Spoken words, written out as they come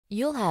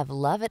You'll have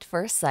love at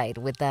first sight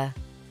with the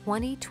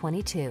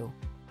 2022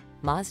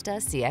 Mazda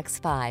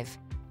CX-5.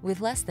 With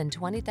less than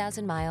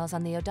 20,000 miles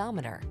on the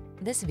odometer,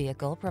 this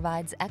vehicle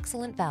provides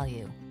excellent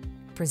value.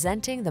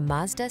 Presenting the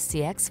Mazda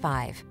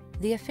CX-5,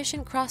 the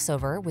efficient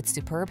crossover with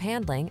superb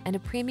handling and a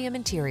premium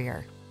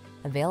interior.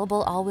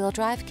 Available all-wheel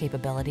drive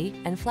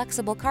capability and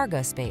flexible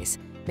cargo space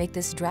make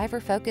this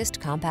driver-focused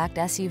compact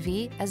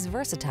SUV as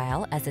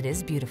versatile as it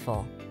is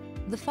beautiful.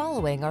 The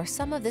following are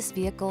some of this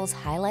vehicle's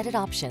highlighted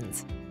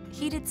options: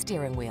 heated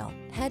steering wheel,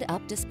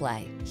 head-up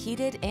display,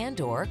 heated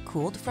and/or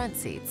cooled front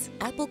seats,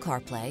 Apple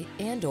CarPlay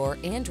and/or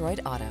Android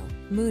Auto,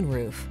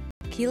 moonroof,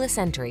 keyless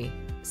entry,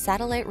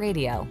 satellite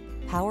radio,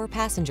 power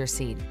passenger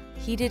seat,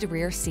 heated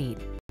rear seat,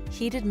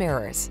 heated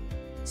mirrors.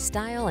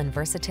 Style and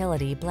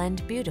versatility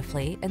blend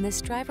beautifully in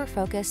this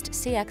driver-focused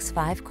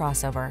CX-5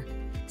 crossover.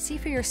 See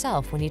for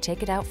yourself when you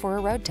take it out for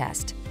a road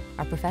test.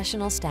 Our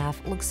professional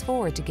staff looks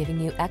forward to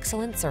giving you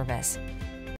excellent service.